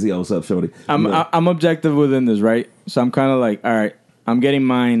NDAs. Yo, what's up, shorty? I'm objective within this, right? So I'm kind of like, all right, I'm getting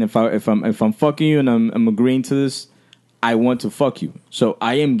mine. If I'm fucking you and I'm agreeing to this, I want to fuck you. So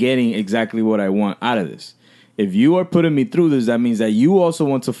I am getting exactly what I want out of this. If you are putting me through this, that means that you also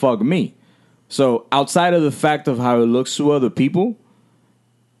want to fuck me. So outside of the fact of how it looks to other people,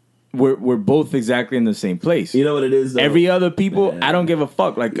 we're both exactly in the same place. You know what it is, though? Every other people, I don't give a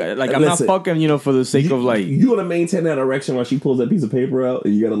fuck. Like I'm not fucking, for the sake of like. You want to maintain that erection while she pulls that piece of paper out,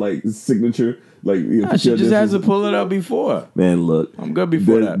 and you got to like signature. Like she just has to pull it out before. Man, look, I'm good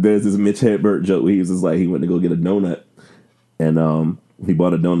before that. There's this Mitch Hedberg joke where he was just like, he went to go get a donut, and he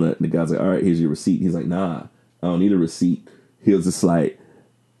bought a donut, and the guy's like, all right, here's your receipt. He's like, nah, I don't need a receipt. He was just like,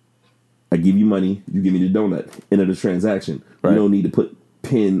 I give you money, you give me the donut. End of the transaction. Right. We don't need to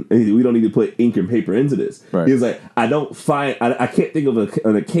put ink and paper into this. Right. He was like, I can't think of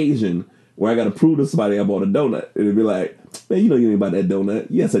an occasion where I got to prove to somebody I bought a donut. And it'd be like, man, you know you ain't about that donut.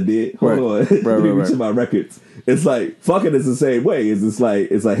 Yes, I did. Hold on. Let me reach in my records. It's like, fucking is the same way. It's like,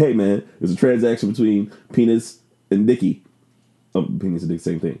 hey man, there's a transaction between penis and dicky. Oh, penis and dick,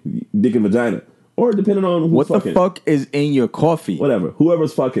 same thing. Dick and vagina. Or depending on who's fucking. What the fuck is in your coffee? Whatever.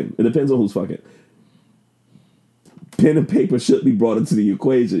 Whoever's fucking. It depends on who's fucking. Pen and paper should be brought into the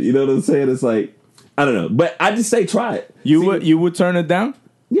equation. You know what I'm saying? It's like, I don't know. But I just say try it. You would turn it down?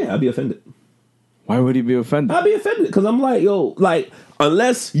 Yeah, I'd be offended. Why would he be offended? I'd be offended because I'm like, yo, like,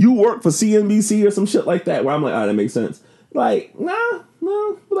 unless you work for CNBC or some shit like that, where I'm like, that makes sense. Like, no.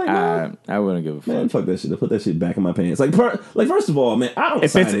 Like, nah. I wouldn't give a fuck. Man, fuck that shit. I put that shit back in my pants. Like, first of all, man, I don't.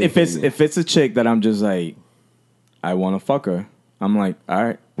 If it's a chick that I'm just like, I want to fuck her, I'm like, all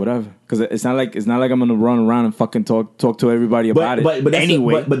right, whatever. Because it's not like I'm gonna run around and fucking talk to everybody about it. But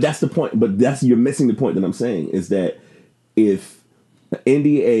anyway, but that's the point. But you're missing the point that I'm saying is that if the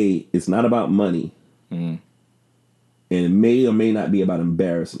NDA is not about money, and it may or may not be about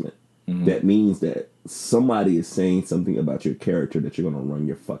embarrassment, that means that somebody is saying something about your character that you're gonna run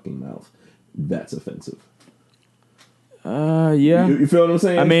your fucking mouth. That's offensive. Yeah. You feel what I'm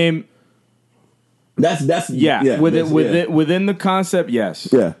saying? I mean, that's within the concept, yes.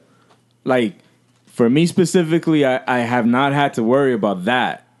 Yeah. Like, for me specifically, I have not had to worry about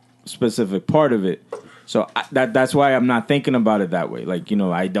that specific part of it. So that's why I'm not thinking about it that way. Like,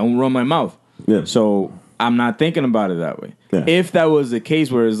 I don't run my mouth. Yeah. So I'm not thinking about it that way. Yeah. If that was the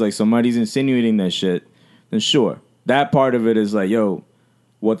case where it's like somebody's insinuating that shit, then sure. That part of it is like, yo,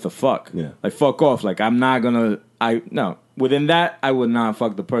 what the fuck? Yeah. Like, fuck off. Like, I'm not gonna... No. Within that, I would not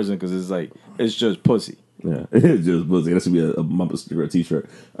fuck the person because it's like, it's just pussy. Yeah, it's just pussy. That should be a bumper sticker, a t-shirt.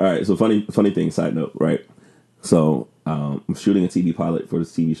 All right, so funny thing, side note, right? So I'm shooting a TV pilot for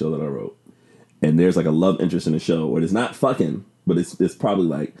this TV show that I wrote. And there's like a love interest in the show where it's not fucking, but it's probably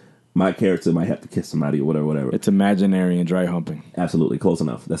like my character might have to kiss somebody or whatever. It's imaginary and dry humping. Absolutely, close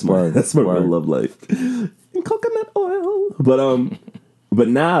enough. That's my real love life. And coconut oil. But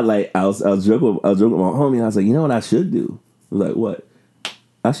now, like, I was joking with my homie. And I was like, you know what I should do? I was like, what?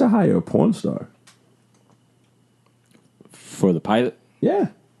 I should hire a porn star for the pilot. Yeah.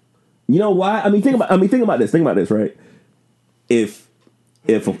 You know why? I mean, think about this. Think about this, right? If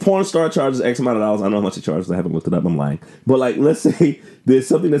a porn star charges X amount of dollars, I don't know how much it charges. I haven't looked it up. I'm lying. But like, let's say there's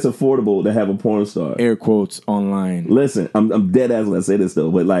something that's affordable to have a porn star. Air quotes online. Listen, I'm dead ass when I say this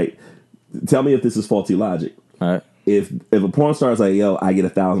though. But like, tell me if this is faulty logic. All right. If a porn star is like, yo, I get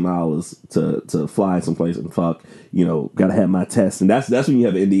 $1,000 to fly someplace and fuck, gotta have my test, and that's when you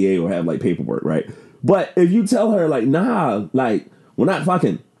have an NDA or have like paperwork, right? But if you tell her like, nah, like we're not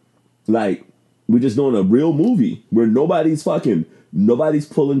fucking, like we're just doing a real movie where nobody's fucking, nobody's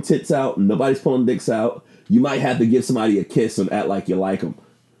pulling tits out, nobody's pulling dicks out. You might have to give somebody a kiss and act like you like them.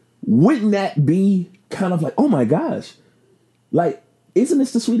 Wouldn't that be kind of like, oh my gosh, like? Isn't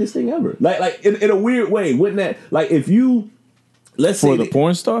this the sweetest thing ever? Like in a weird way, wouldn't that, like, if you, let's say for the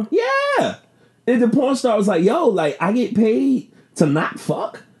porn star? Yeah. If the porn star was like, yo, like, I get paid to not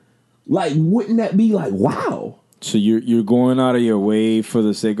fuck, like, wouldn't that be like, wow? So you're going out of your way for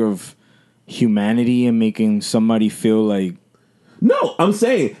the sake of humanity and making somebody feel like... No, I'm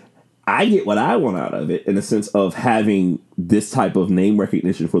saying I get what I want out of it in the sense of having this type of name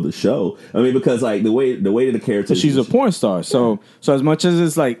recognition for the show. I mean, because like the way that the character, she's a porn star, so as much as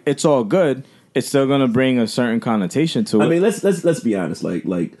it's like it's all good, it's still gonna bring a certain connotation to it. I mean, let's be honest.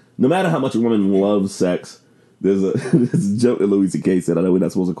 Like no matter how much a woman loves sex, there's a joke that Louis C.K. said. I know we're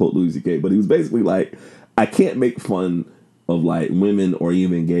not supposed to quote Louis C.K., but he was basically like, I can't make fun of like women or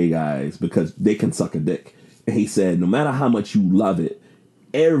even gay guys because they can suck a dick. And he said, no matter how much you love it,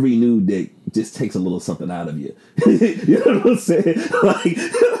 every new dick just takes a little something out of you. You know what I'm saying? Like,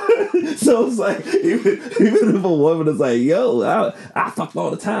 so it's like, even if a woman is like, yo, I fuck all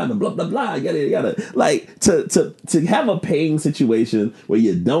the time and blah, blah, blah, yada. Like, to have a paying situation where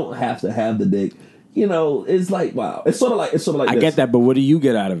you don't have to have the dick, it's like, wow. It's sort of like I get that, but what do you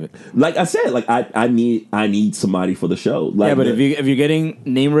get out of it? Like I said, like I need somebody for the show. Like, yeah, but if you're getting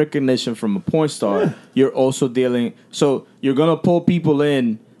name recognition from a porn star, you're also dealing. So you're gonna pull people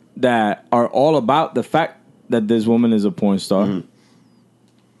in that are all about the fact that this woman is a porn star. Mm-hmm.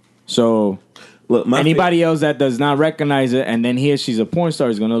 So Look, anybody else that does not recognize it and then hears she's a porn star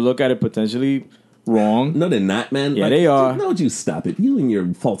is going to look at it potentially wrong. No, they're not, man. Yeah, they are. No, you stop it. You and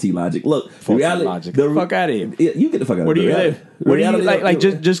your faulty logic. Look, Faulty logic. Fuck out of here. You get the fuck out of here. Where do you live? Where do you like?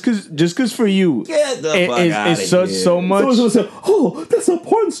 Just because for you, get the fuck out of here. So much. Someone's gonna say, "Oh, that's a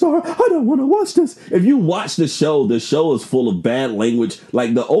porn star. I don't want to watch this." If you watch the show is full of bad language.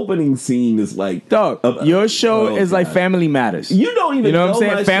 Like the opening scene is like, dog. Your show is like Family Matters. You don't even. You know what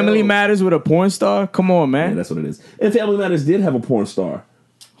I'm saying? Family Matters with a porn star. Come on, man. Yeah, that's what it is. And Family Matters did have a porn star.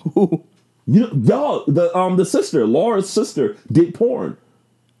 Who? You know, y'all, the sister, Laura's sister, did porn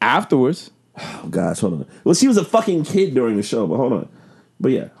afterwards. Oh gosh, hold on. Well, she was a fucking kid during the show, but hold on.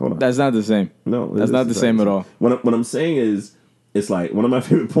 But yeah, hold on. That's not the same. No, that's not the same at all. What I'm saying is, it's like one of my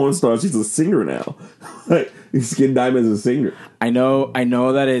favorite porn stars. She's a singer now. Like Skin Diamond's a singer. I know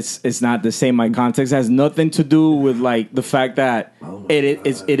that it's not the same. My context has nothing to do with like the fact that it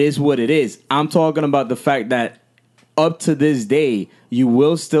is what it is. I'm talking about the fact that up to this day, you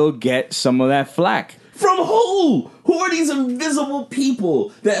will still get some of that flack. From who? Who are these invisible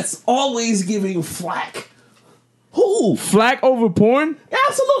people that's always giving flack? Who? Flack over porn?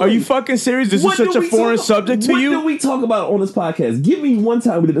 Absolutely. Are you fucking serious? This is such a foreign subject to you? What do we talk about on this podcast? Give me one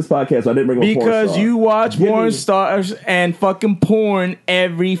time we did this podcast so I didn't bring up porn star. Because you watch porn stars and fucking porn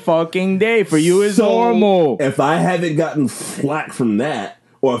every fucking day. For you, it's normal. If I haven't gotten flack from that,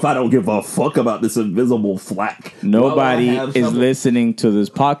 or if I don't give a fuck about this invisible flack, nobody is listening to this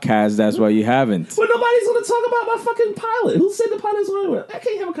podcast. That's why you haven't. Well, nobody's going to talk about my fucking pilot. Who said the pilot's going to? I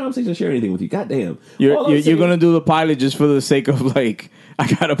can't have a conversation and share anything with you. Goddamn. You're going to do the pilot just for the sake of like,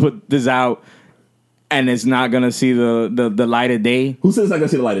 I got to put this out and it's not going to see the light of day. Who says it's not going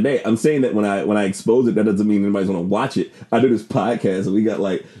to see the light of day? I'm saying that when I expose it, that doesn't mean anybody's going to watch it. I do this podcast and we got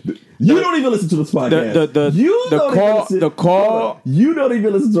like... You don't even listen to this podcast. You don't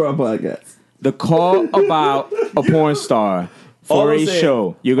even listen to our podcast. The call about a porn star for a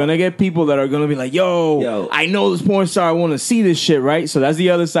show. You're going to get people that are going to be like, yo, I know this porn star. I want to see this shit, right? So that's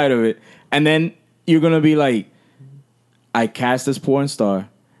the other side of it. And then you're going to be like, I cast this porn star,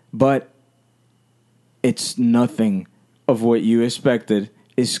 but it's nothing of what you expected.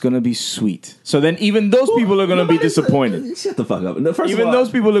 It's going to be sweet. So then even those people are going to be disappointed. Shut the fuck up. Those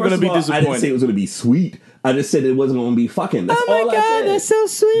people are going to be disappointed. I didn't say it was going to be sweet. I just said it wasn't going to be fucking. That's all I said. That's so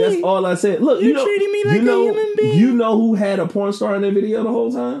sweet. That's all I said. Look, you're treating me like a human being. You know who had a porn star in their video the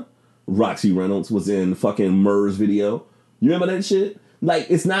whole time? Roxy Reynolds was in fucking Murr's video. You remember that shit? Like,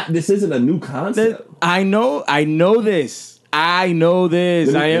 this isn't a new concept. I know this. Let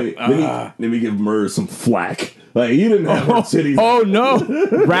me give Murr some flack. Like, you didn't have her titties. Oh,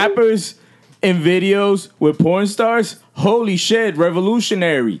 no. Rappers in videos with porn stars? Holy shit,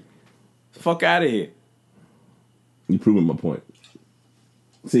 revolutionary. Fuck out of here. You proving my point.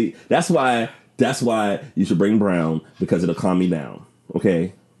 See, that's why you should bring Brown, because it'll calm me down.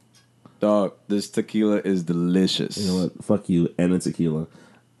 Okay? Dog, this tequila is delicious. You know what? Fuck you and the tequila.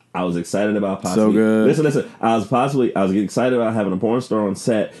 I was excited about possibly... So good. Listen. I was excited about having a porn star on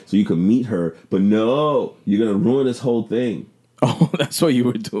set so you could meet her, but no, you're going to ruin this whole thing. Oh, that's what you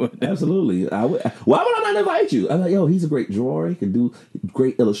were doing. Absolutely. Why would I not invite you? I'm like, yo, he's a great drawer. He can do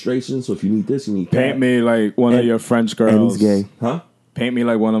great illustrations, so if you need this, you need that. Paint me like one of your French girls. And he's gay. Huh? Paint me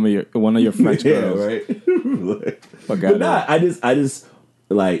like one of your French girls. Yeah, right? But nah, I just...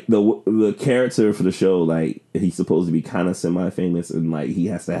 Like the character for the show, like he's supposed to be kind of semi-famous, and like he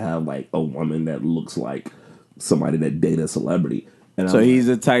has to have like a woman that looks like somebody that dated a celebrity. And so he's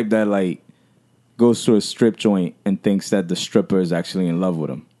the type that like goes to a strip joint and thinks that the stripper is actually in love with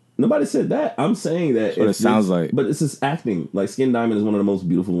him. Nobody said that. I'm saying that. That's what it sounds like. But it's just acting. Like Skin Diamond is one of the most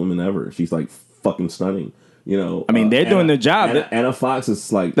beautiful women ever. She's like fucking stunning. You know. I mean, they're doing their job. Anna Fox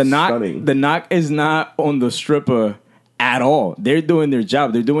is like stunning. The knock is not on the stripper at all. They're doing their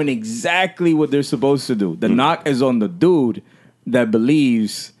job. They're doing exactly what they're supposed to do. The knock is on the dude that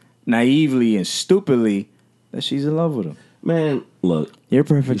believes naively and stupidly that she's in love with him. Man, look. You're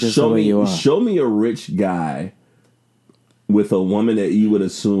perfect just the way you are. Show me a rich guy with a woman that you would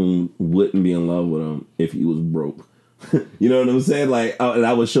assume wouldn't be in love with him if he was broke. You know what I'm saying? Like, and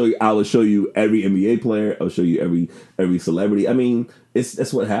I would show you every NBA player. I'll show you every celebrity. I mean,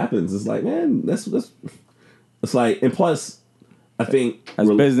 that's what happens. It's like, man, that's it's like, and plus, I think that's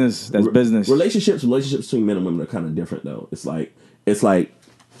business. That's business. Relationships between men and women are kind of different, though. It's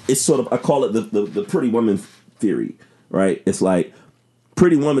sort of, I call it the pretty woman theory, right? It's like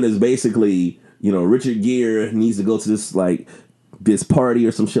Pretty Woman is basically, you know, Richard Gere needs to go to this party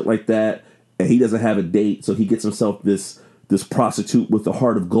or some shit like that, and he doesn't have a date, so he gets himself this this prostitute with the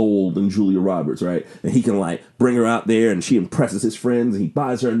heart of gold and Julia Roberts, right? And he can like bring her out there and she impresses his friends and he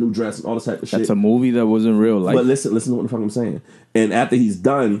buys her a new dress and all this type of shit. That's a movie that wasn't real life. But listen to what the fuck I'm saying. And after he's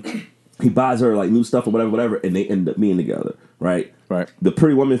done, he buys her like new stuff or whatever, and they end up being together, right? Right. The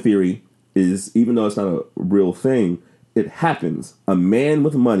pretty woman theory is, even though it's not a real thing, it happens. A man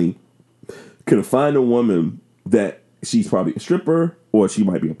with money can find a woman that she's probably a stripper or she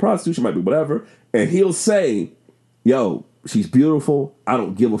might be a prostitute, she might be whatever, and he'll say, yo, she's beautiful. I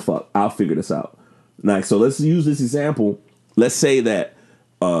don't give a fuck. I'll figure this out. Like, so let's use this example. Let's say that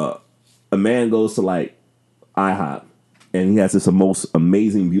a man goes to like IHOP and he has this most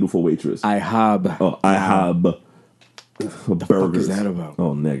amazing, beautiful waitress. IHOB. Oh, IHOB. What the fuck is that about?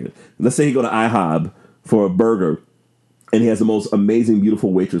 Oh, nigga. Let's say he go to IHOB for a burger and he has the most amazing,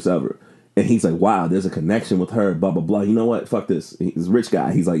 beautiful waitress ever. And he's like, wow, there's a connection with her, blah, blah, blah. You know what? Fuck this. He's a rich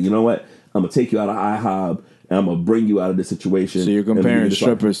guy. He's like, you know what? I'm going to take you out of IHOB and I'm going to bring you out of this situation. So you're comparing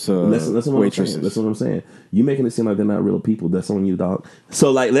strippers to waitresses. That's what I'm saying. You making it seem like they're not real people. That's on you, dog.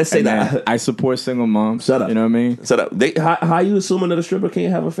 So, like, let's say that. I support single moms. Shut up. You know what I mean? Shut up. How you assuming that a stripper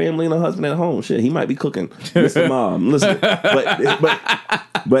can't have a family and a husband at home? Shit, he might be cooking. Mr. Mom. Listen.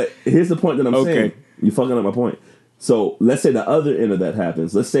 But here's the point that I'm saying. You're fucking up my point. So let's say the other end of that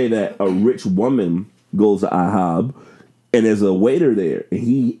happens. Let's say that a rich woman goes to IHOB and there's a waiter there,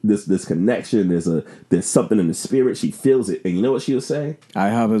 and this connection, there's something in the spirit. She feels it, and you know what she'll say?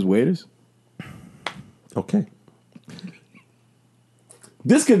 IHOB has waiters. Okay.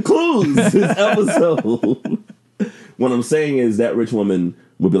 This concludes this episode. What I'm saying is that rich woman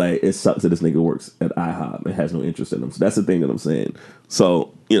would be like, it sucks that this nigga works at IHOB and has no interest in them. So that's the thing that I'm saying.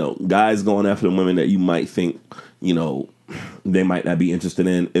 So, guys going after the women that you might think, they might not be interested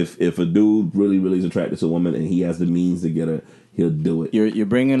in. If a dude really, really is attracted to a woman and he has the means to get her, he'll do it. You're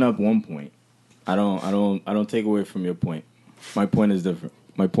bringing up one point. I don't take away from your point. My point is different.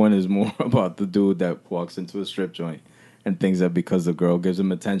 My point is more about the dude that walks into a strip joint and thinks that because the girl gives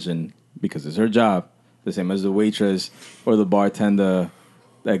him attention, because it's her job, the same as the waitress or the bartender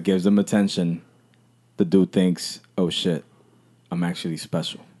that gives them attention, the dude thinks, oh shit, I'm actually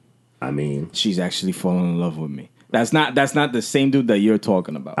special. I mean, she's actually falling in love with me. That's not the same dude that you're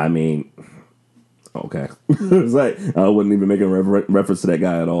talking about. I mean, okay. It's like, I wouldn't even make a reference to that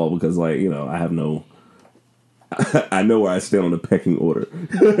guy at all because, like, I have no... I know where I stand on the pecking order.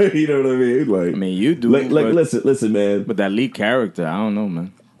 You know what I mean? Like, you do. Like, listen, man. But that lead character, I don't know,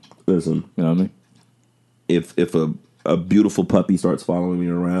 man. Listen. You know what I mean? If a beautiful puppy starts following me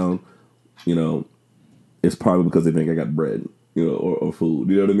around, it's probably because they think I got bread, or food.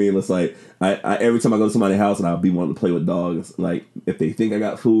 You know what I mean? It's like, I every time I go to somebody's house and I'll be wanting to play with dogs, like, if they think I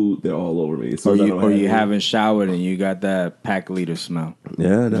got food, they're all over me. So you haven't showered and you got that pack leader smell.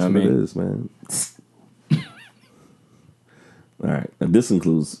 Yeah, that's what it is, man. All right, and this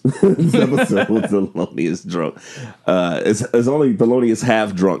includes this episode with Thelonious drunk. It's only Thelonious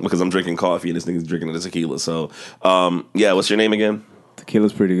half drunk because I'm drinking coffee and this nigga's drinking the tequila. So, what's your name again?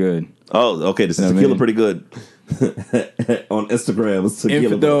 Tequila's pretty good. Oh, okay, this is tequila pretty good. On Instagram, it's tequila.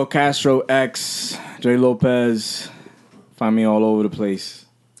 Infidel Castro X, J. Lopez. Find me all over the place.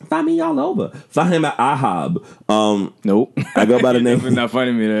 Find me all over. Find him at IHOB. Nope. I go by the name. You're not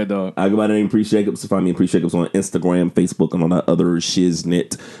finding me there, dog. I go by the name Pre Jacobs. Find me at Pre Jacobs on Instagram, Facebook, and on that other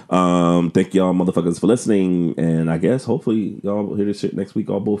shiznit. Thank y'all motherfuckers for listening. And I guess hopefully y'all hear this shit next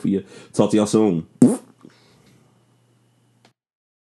week, all both of you. Talk to y'all soon.